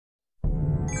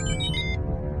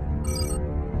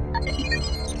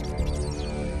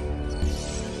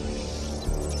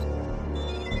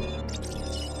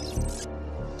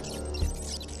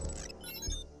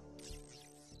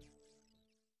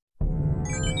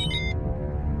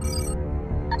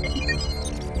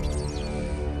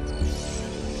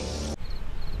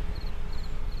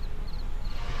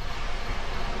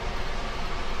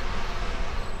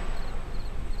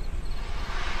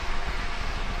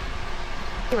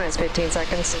Minus 15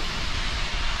 seconds.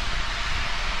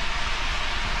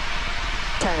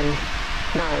 10,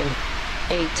 9,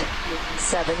 8,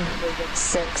 7,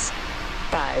 6,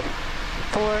 5,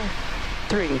 4,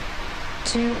 3,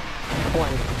 2,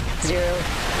 1, 0.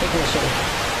 Ignition.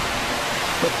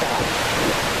 Liftoff.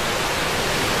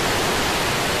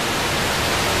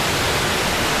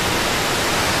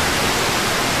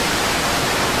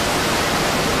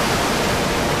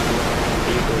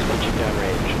 Reaching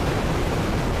downrange.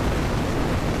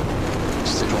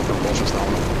 Stage 1 propulsion's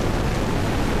nominal.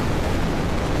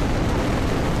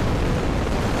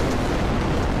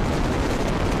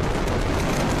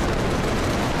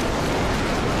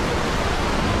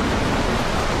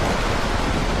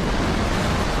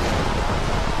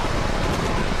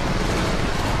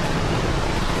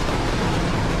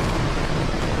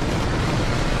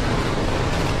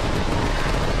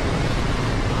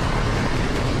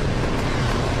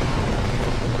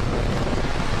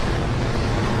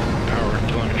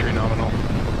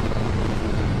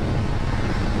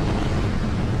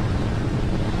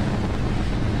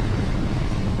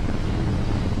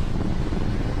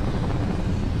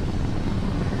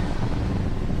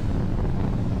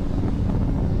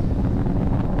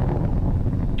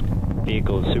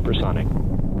 Vehicle is supersonic.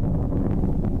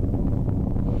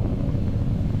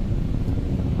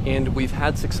 And we've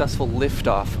had successful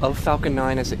liftoff of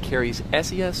Falcon-9 as it carries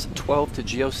SES-12 to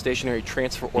geostationary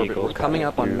transfer orbit. We're coming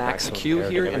up on max Q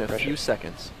here in a few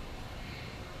seconds.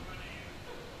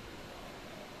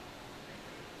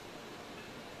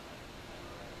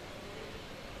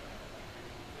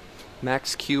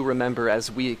 Max Q, remember, as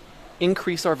we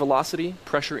increase our velocity,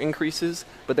 pressure increases,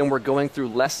 but then we're going through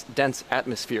less dense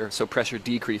atmosphere, so pressure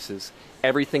decreases.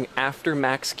 Everything after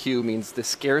max Q means the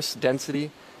scarce density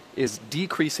is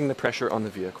decreasing the pressure on the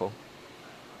vehicle.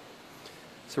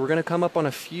 So we're going to come up on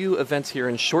a few events here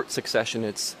in short succession.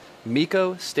 It's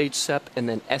MECO, stage SEP, and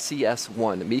then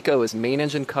SES-1. MECO is main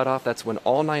engine cutoff. That's when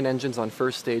all 9 engines on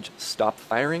first stage stop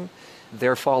firing.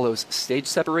 There follows stage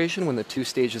separation when the 2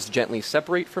 stages gently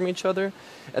separate from each other.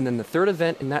 And then the third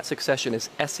event in that succession is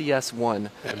SES-1,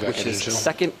 which is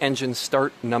second engine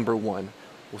start number 1.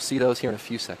 We'll see those here in a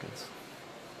few seconds.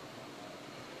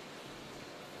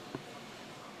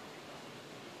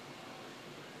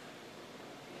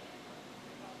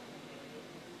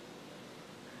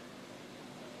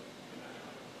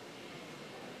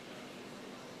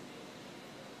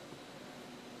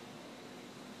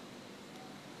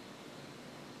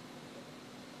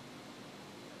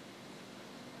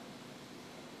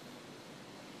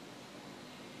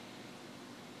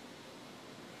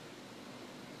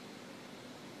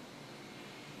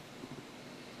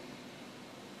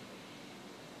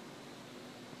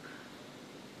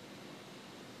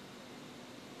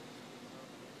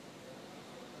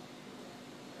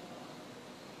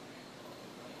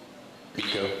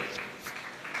 MECO.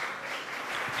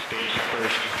 Stage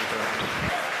separation confirmed.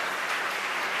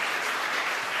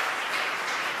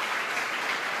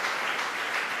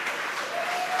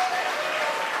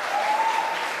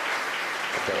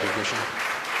 Got ignition.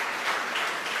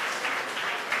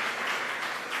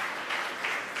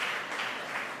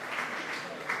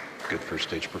 Good first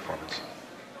stage performance.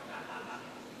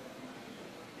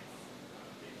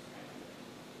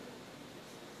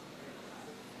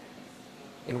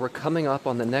 And we're coming up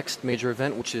on the next major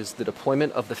event, which is the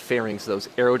deployment of the fairings, those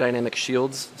aerodynamic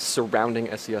shields surrounding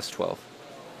SES-12.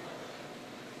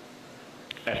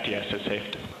 FTS is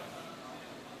saved.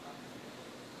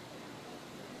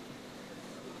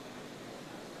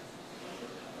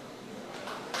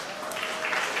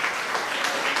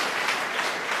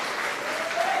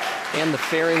 And the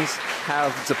fairings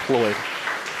have deployed.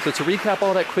 So to recap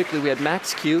all that quickly, we had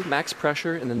max Q, max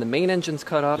pressure, and then the main engine's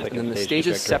cut off, and then the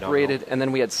stages separated, and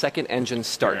then we had second engine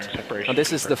start. Now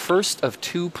this is the first of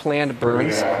 2 planned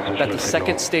burns that the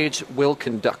second stage will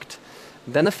conduct.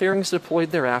 Then the fairings deployed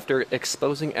thereafter,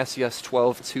 exposing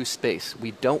SES-12 to space.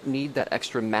 We don't need that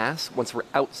extra mass once we're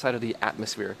outside of the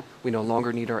atmosphere. We no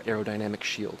longer need our aerodynamic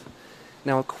shield.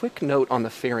 Now a quick note on the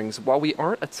fairings. While we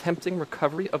aren't attempting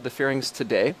recovery of the fairings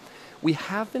today, we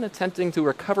have been attempting to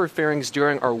recover fairings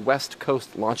during our West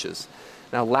Coast launches.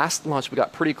 Now, last launch, we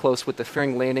got pretty close with the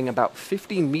fairing landing about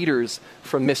 50 meters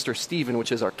from Mr. Steven,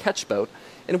 which is our catch boat,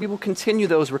 and we will continue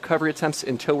those recovery attempts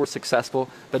until we're successful,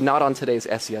 but not on today's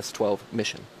SES-12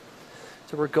 mission.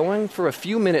 So we're going for a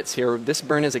few minutes here. This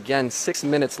burn is, again, 6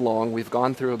 minutes long. We've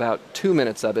gone through about 2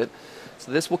 minutes of it.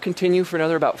 So this will continue for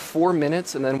another about 4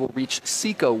 minutes, and then we'll reach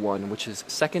SECO-1, which is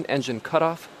second engine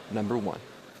cutoff number 1.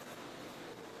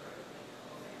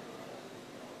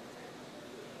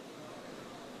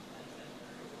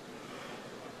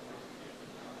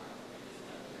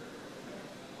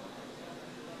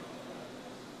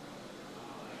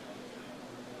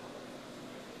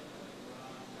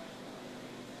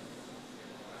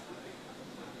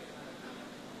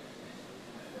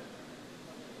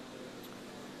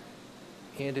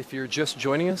 And if you're just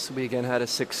joining us, we again had a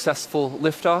successful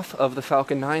liftoff of the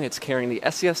Falcon-9. It's carrying the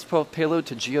SES-12 payload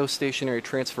to geostationary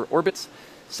transfer orbits.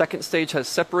 Second stage has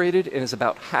separated and is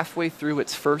about halfway through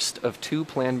its first of 2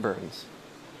 planned burns.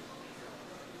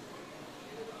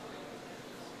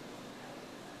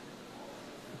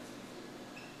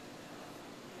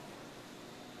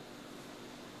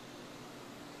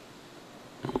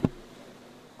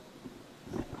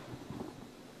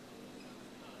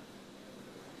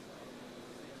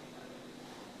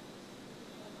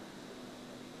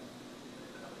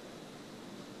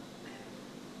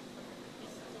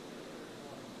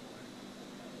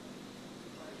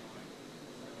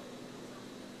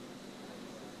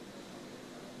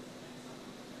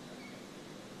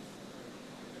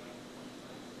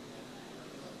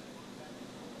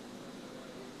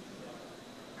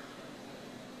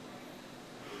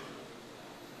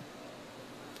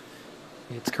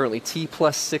 It's currently T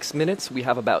plus 6 minutes. We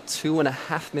have about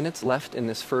 2.5 minutes left in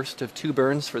this first of 2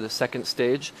 burns for the second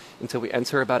stage until we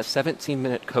enter about a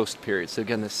 17-minute coast period. So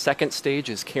again, the second stage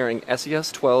is carrying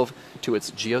SES-12 to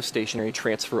its geostationary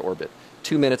transfer orbit.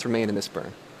 2 minutes remain in this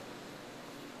burn.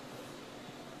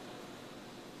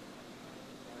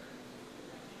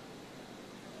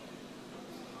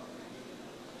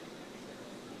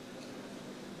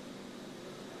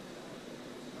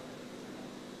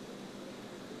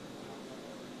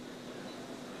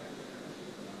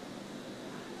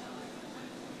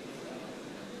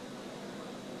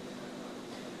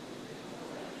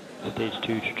 Stage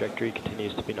 2 trajectory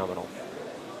continues to be nominal.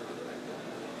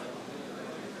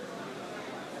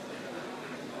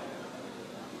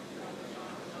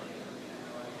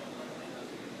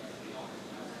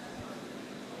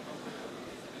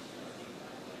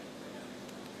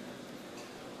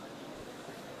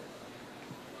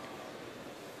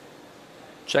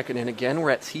 Checking in again, we're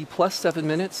at T plus 7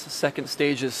 minutes. Second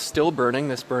stage is still burning.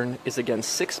 This burn is again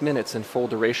 6 minutes in full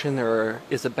duration. There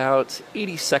is about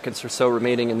 80 seconds or so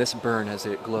remaining in this burn as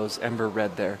it glows ember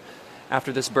red there.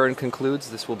 After this burn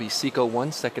concludes, this will be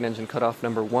SECO-1, second engine cutoff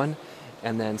number 1,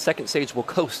 and then second stage will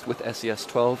coast with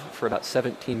SES-12 for about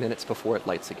 17 minutes before it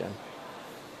lights again.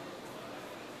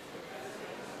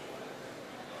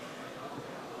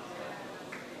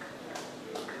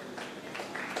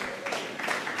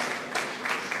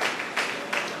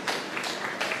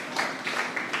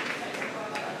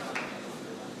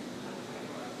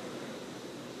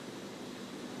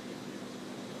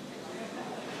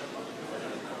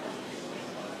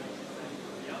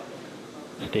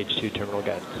 Stage 2 terminal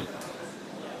guidance.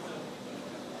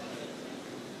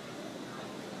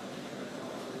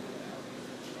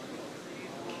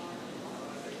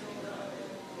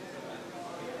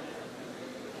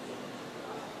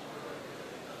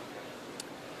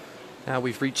 Now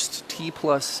we've reached T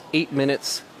plus 8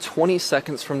 minutes. 20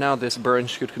 seconds from now, this burn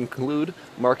should conclude,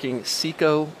 marking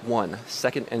SECO-1,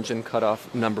 second engine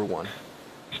cutoff number 1.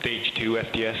 Stage 2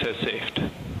 FDS has safed.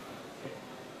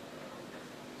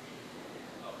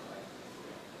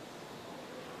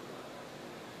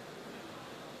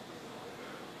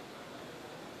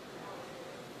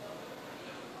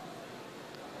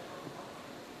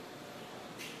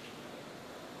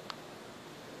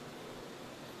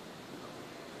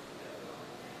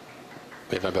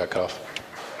 Made my back off.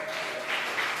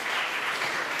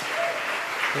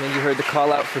 And then you heard the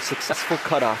call out for successful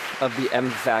cutoff of the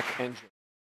MVAC engine.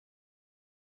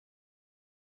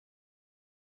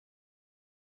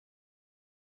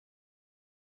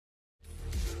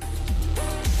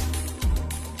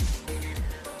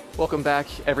 Welcome back,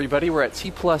 everybody. We're at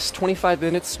T plus 25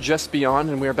 minutes just beyond,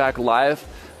 and we're back live.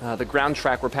 The ground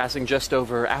track, we're passing just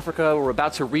over Africa. We're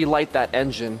about to relight that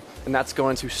engine, and that's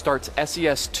going to start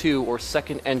SES-2, or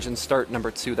second engine start number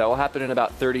 2. That will happen in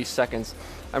about 30 seconds.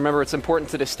 I remember it's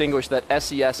important to distinguish that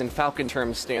SES in Falcon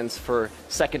terms stands for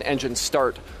second engine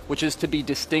start, which is to be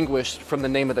distinguished from the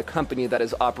name of the company that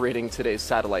is operating today's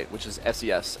satellite, which is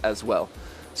SES as well.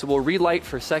 So we'll relight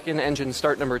for second engine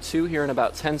start number 2 here in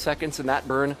about 10 seconds, and that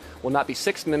burn will not be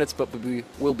 6 minutes, but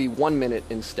will be 1 minute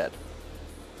instead.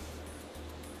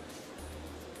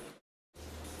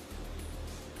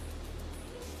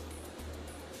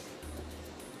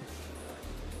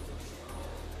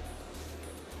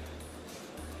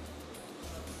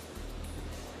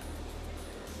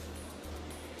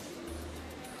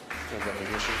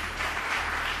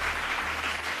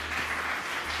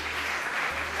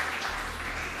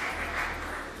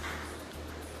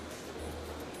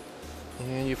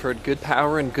 And you've heard good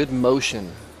power and good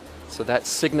motion. So that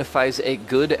signifies a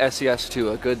good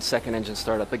SES-2, a good second engine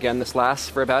startup. Again, this lasts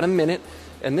for about a minute.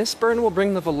 And this burn will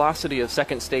bring the velocity of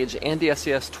second stage and the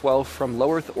SES-12 from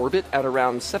low Earth orbit at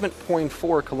around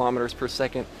 7.4 kilometers per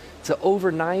second to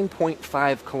over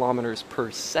 9.5 kilometers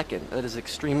per second. That is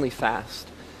extremely fast.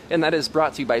 And that is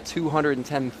brought to you by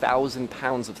 210,000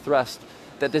 pounds of thrust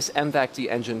that this MVAC-D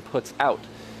engine puts out.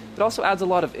 It also adds a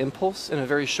lot of impulse in a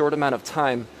very short amount of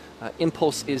time.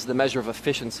 Impulse is the measure of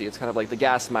efficiency. It's kind of like the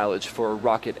gas mileage for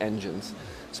rocket engines.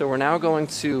 So we're now going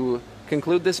to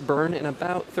conclude this burn in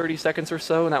about 30 seconds or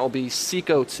so, and that will be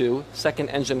SECO-2, second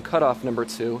engine cutoff number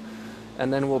 2,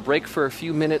 and then we'll break for a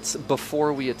few minutes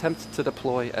before we attempt to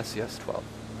deploy SES-12.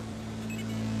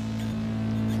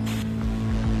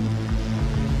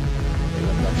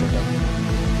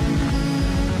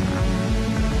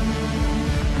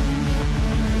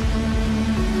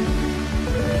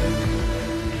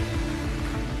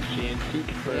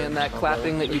 And that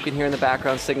clapping that you can hear in the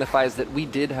background signifies that we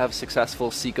did have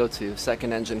successful SECO-2,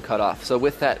 second engine cutoff. So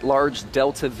with that large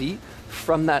delta V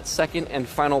from that second and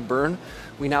final burn,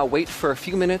 we now wait for a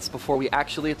few minutes before we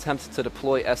actually attempt to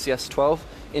deploy SES-12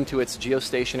 into its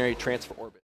geostationary transfer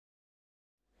orbit.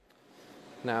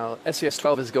 Now,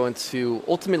 SES-12 is going to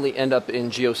ultimately end up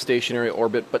in geostationary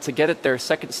orbit, but to get it there,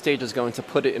 second stage is going to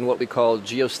put it in what we call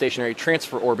geostationary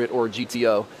transfer orbit, or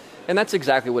GTO. And that's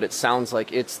exactly what it sounds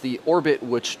like. It's the orbit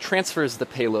which transfers the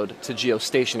payload to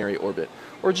geostationary orbit,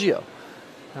 or GEO.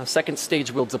 Now, second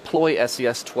stage will deploy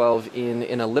SES-12 in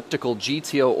an elliptical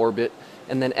GTO orbit,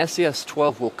 and then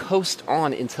SES-12 will coast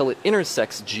on until it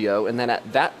intersects GEO, and then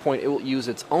at that point it will use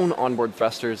its own onboard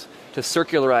thrusters to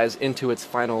circularize into its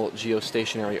final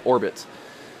geostationary orbit.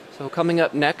 So coming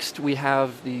up next, we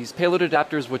have these payload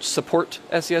adapters which support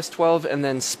SES-12, and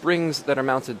then springs that are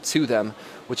mounted to them,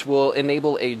 which will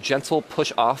enable a gentle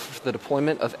push off the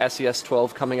deployment of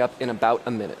SES-12 coming up in about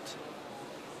a minute.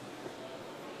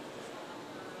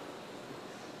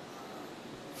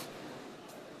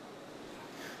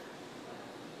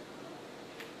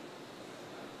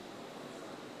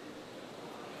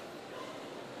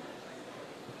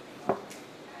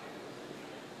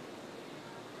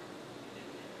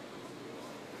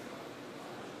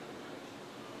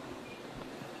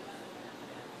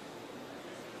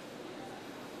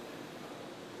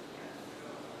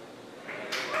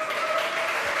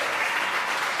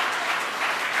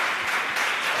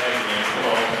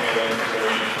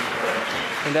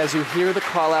 And as you hear the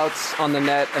callouts on the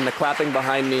net and the clapping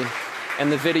behind me and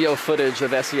the video footage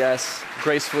of SES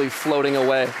gracefully floating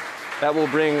away, that will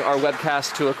bring our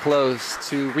webcast to a close.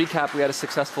 To recap, we had a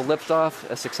successful liftoff,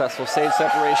 a successful stage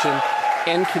separation,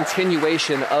 and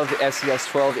continuation of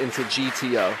SES-12 into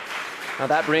GTO. Now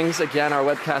that brings, again, our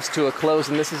webcast to a close,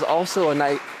 and this is also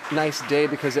a nice day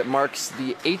because it marks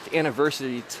the 8th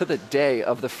anniversary to the day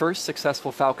of the first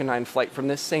successful Falcon-9 flight from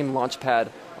this same launch pad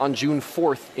on June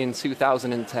 4th in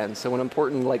 2010, so an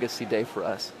important legacy day for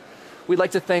us. We'd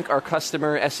like to thank our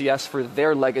customer, SES, for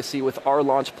their legacy with our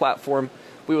launch platform.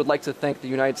 We would like to thank the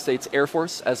United States Air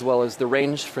Force as well as the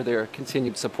Range for their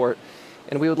continued support.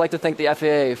 And we would like to thank the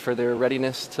FAA for their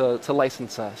readiness to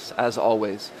license us, as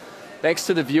always. Thanks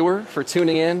to the viewer for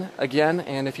tuning in again,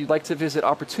 and if you'd like to visit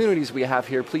opportunities we have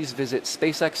here, please visit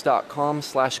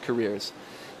spacex.com/careers.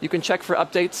 You can check for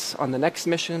updates on the next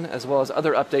mission, as well as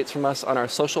other updates from us on our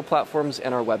social platforms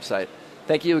and our website.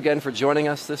 Thank you again for joining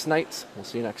us this night. We'll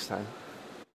see you next time.